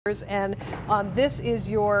And this is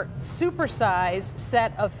your supersize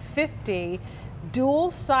set of 50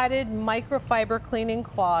 dual-sided microfiber cleaning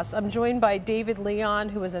cloths. I'm joined by David Leon,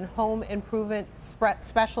 who is a home improvement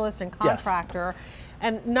specialist and contractor. Yes.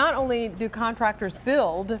 And not only do contractors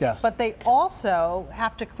build, yes, but they also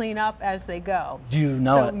have to clean up as they go. You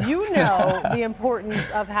know it. So you know the importance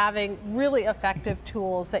of having really effective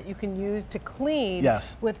tools that you can use to clean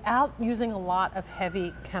yes, without using a lot of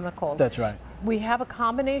heavy chemicals. That's right. We have a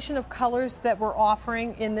combination of colors that we're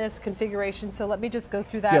offering in this configuration, so let me just go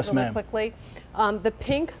through that really quickly. The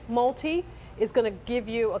pink multi is going to give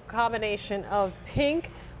you a combination of pink,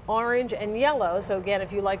 orange, and yellow. So again,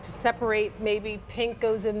 if you like to separate, maybe pink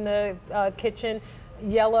goes in the kitchen,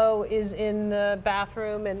 yellow is in the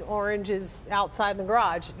bathroom, and orange is outside in the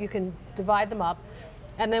garage. You can divide them up.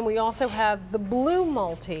 And then we also have the blue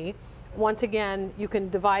multi. Once again, you can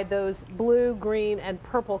divide those. Blue, green, and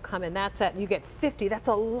purple come in that set, and you get 50. That's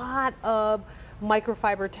a lot of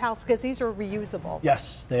microfiber towels because these are reusable.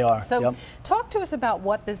 Yes, they are. So talk to us about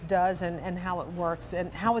what this does and how it works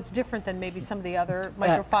and how it's different than maybe some of the other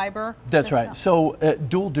microfiber. That's right. So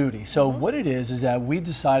dual duty. So what it is that we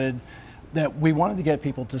decided that we wanted to get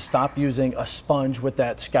people to stop using a sponge with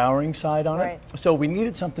that scouring side on it. So we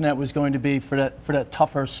needed something that was going to be for that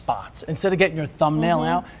tougher spots. Instead of getting your thumbnail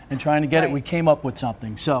out and trying to get it, we came up with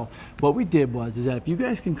something. So what we did is that if you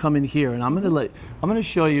guys can come in here, and I'm going to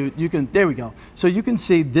show you. You can. There we go. So you can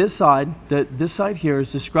see this side. This side here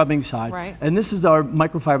is the scrubbing side, and this is our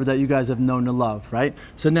microfiber that you guys have known to love, right?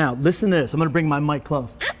 So now listen to this. I'm going to bring my mic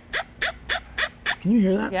close. Can you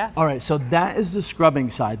hear that? Yes. All right, so that is the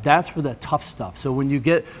scrubbing side. That's for the tough stuff. So once you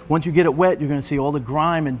get it wet, you're gonna see all the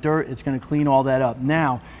grime and dirt. It's gonna clean all that up.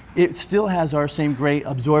 Now, it still has our same great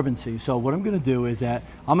absorbency. So what I'm gonna do is that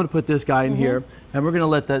I'm gonna put this guy in here, and we're gonna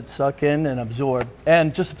let that suck in and absorb.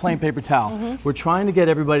 And just a plain paper towel. We're trying to get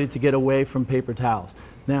everybody to get away from paper towels.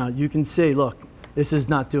 Now, you can see, look, this is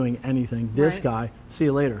not doing anything. This guy, see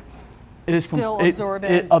you later. It is still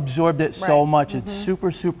absorbent. It absorbed it so much. It's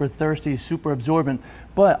super, super thirsty, super absorbent.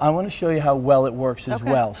 But I want to show you how well it works as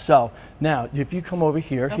well. So now, if you come over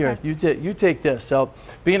here, you take this. So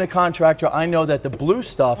being a contractor, I know that the blue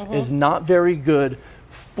stuff is not very good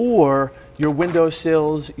for your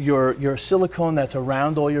windowsills, your silicone that's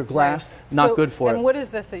around all your glass, not good for it. And what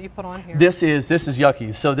is this that you put on here? This is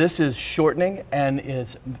yucky. So this is shortening and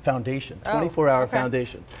it's foundation, 24-hour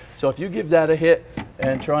foundation. So if you give that a hit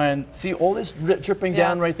and try and see all this dripping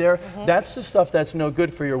down right there, that's the stuff that's no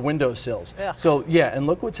good for your windowsills. So and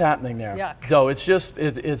look what's happening there. Yuck. So it's just,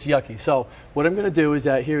 it's yucky. So what I'm gonna do is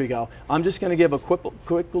that, here we go. I'm just gonna give a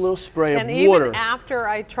quick little spray of water. And even after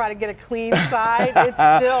I try to get a clean side,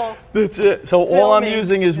 it's still That's it. So all I'm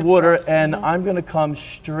using is water, gross. and I'm gonna come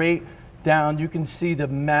straight down. You can see the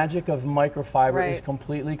magic of microfiber is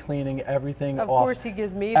completely cleaning everything off. Of course, he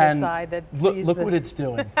gives me the side that look what it's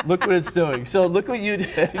doing. Look what it's doing. So look what you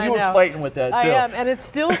did. You were fighting with that too. I am, and it's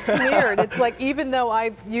still smeared. It's like, even though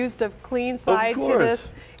I've used a clean side to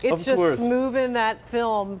this, it's just smoothing that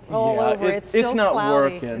film all over. It's still not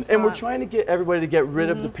cloudy. Working. And we're trying to get everybody to get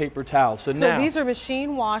rid of the paper towels. So now these are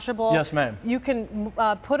machine washable. Yes, ma'am. You can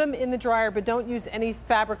put them in the dryer, but don't use any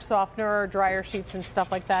fabric softener or dryer sheets and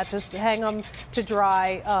stuff like that. Just hang them to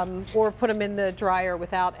dry, or put them in the dryer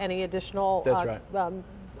without any additional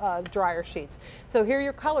dryer sheets. So here are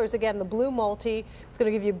your colors. Again, the blue multi is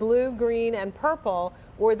going to give you blue, green, and purple,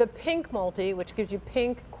 or the pink multi, which gives you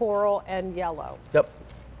pink, coral, and yellow. Yep.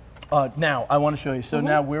 Now, I want to show you. So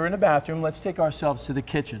now we're in a bathroom. Let's take ourselves to the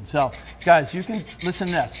kitchen. So, guys, you can listen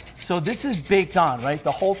to this. So this is baked on, right?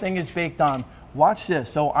 The whole thing is baked on. Watch this.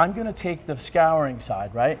 So I'm going to take the scouring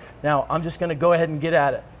side, right? Now, I'm just going to go ahead and get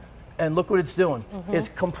at it. And look what it's doing. It's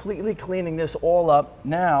completely cleaning this all up.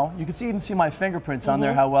 Now, you can even see my fingerprints on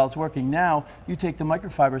there, how well it's working. Now, you take the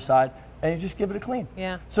microfiber side, and you just give it a clean.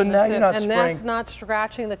 So now you're not spraying. And that's not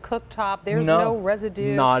scratching the cooktop. There's no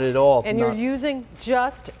residue. Not at all. And you're using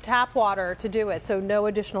just tap water to do it, so no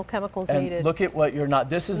additional chemicals needed. And look at what you're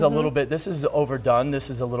not. This is a little bit, this is overdone.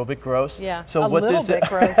 This is a little bit gross. So a little bit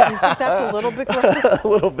gross. You think that's a little bit gross? A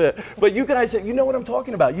little bit. But you guys, you know what I'm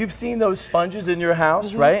talking about. You've seen those sponges in your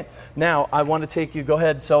house, right? Now, I want to take you, go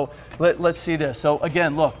ahead. So let's see this. So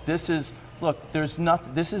again, look, this is,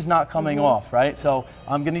 this is not coming off, right? So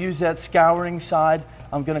I'm going to use that scouring side.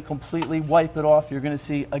 I'm going to completely wipe it off. You're going to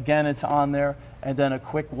see, again, it's on there, and then a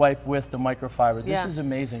quick wipe with the microfiber. This is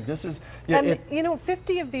amazing. This is, and you know,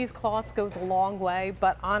 50 of these cloths goes a long way,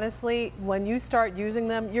 but honestly, when you start using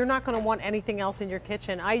them, you're not going to want anything else in your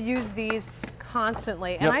kitchen. I use these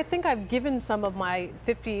constantly, and I think I've given some of my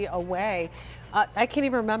 50 away. I can't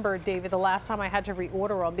even remember, David, the last time I had to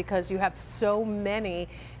reorder them because you have so many.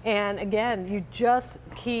 And again, you just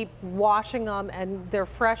keep washing them and they're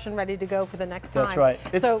fresh and ready to go for the next time. That's right.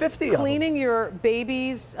 It's so 50 of them. Cleaning your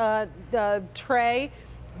baby's tray,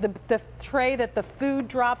 the tray that the food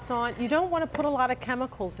drops on, you don't want to put a lot of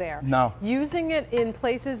chemicals there. No. Using it in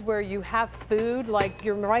places where you have food, like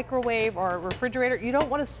your microwave or refrigerator, you don't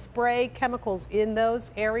want to spray chemicals in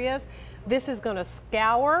those areas. This is going to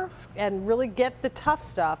scour and really get the tough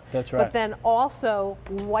stuff. That's right. But then also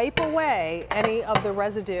wipe away any of the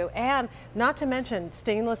residue. And not to mention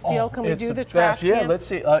stainless steel. Can we do the trash can? Yeah, let's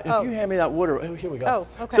see. If you hand me that water, here we go.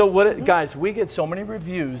 Oh, okay. So guys, we get so many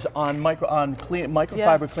reviews on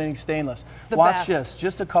microfiber cleaning stainless. It's the Watch best. this,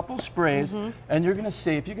 just a couple sprays, and you're going to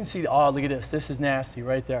see, if you can see, oh, look at this. This is nasty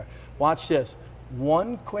right there. Watch this.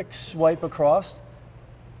 One quick swipe across,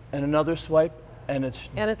 and another swipe, and it's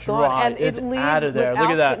dry. Gone. And it's it leaves out of there. Look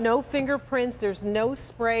at that. No fingerprints. There's no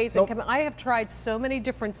sprays. Nope. And I have tried so many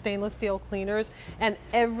different stainless steel cleaners, and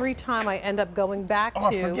every time I end up going back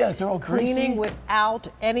to they're all cleaning greasy. without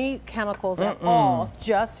any chemicals at all.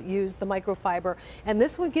 Just use the microfiber. And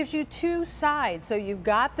this one gives you two sides. So you've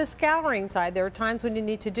got the scouring side. There are times when you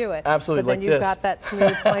need to do it. Absolutely, But then like you've this. got that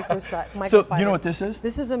smooth microfiber. So you know what this is?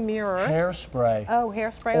 This is a mirror. Hairspray. Oh,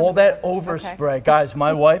 hairspray. All that overspray. Guys,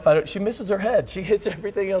 my wife, she misses her head. She hits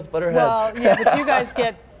everything else but her head. Well, yeah, but you guys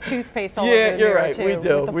get toothpaste all over the you're mirror right. too. We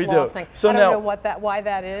do. With the We do. flossing. So I don't now, know why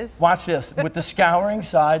that is. Watch this. With the scouring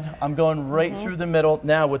side, I'm going right through the middle.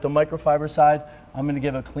 Now with the microfiber side, I'm going to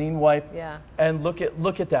give a clean wipe. Yeah. And look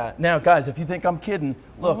at that. Now, guys, if you think I'm kidding,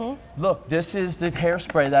 look. This is the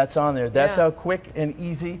hairspray that's on there. That's how quick and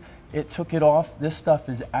easy it took it off. This stuff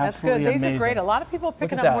is absolutely That's good. These amazing. are great. A lot of people are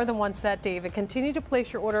picking Look up at more that. than one set, David. Continue to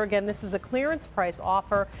place your order. Again, this is a clearance price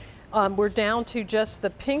offer. We're down to just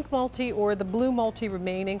the pink multi or the blue multi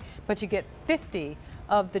remaining, but you get 50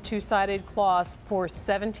 of the two-sided cloths for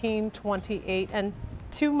 $17.28 and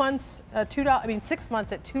 6 months at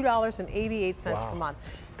 $2.88 per month.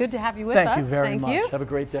 Good to have you with us. Thank you very Thank much. you. Have a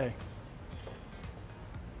great day.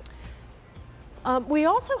 We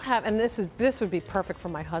also have, and this would be perfect for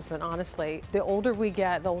my husband, honestly. The older we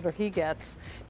get, the older he gets,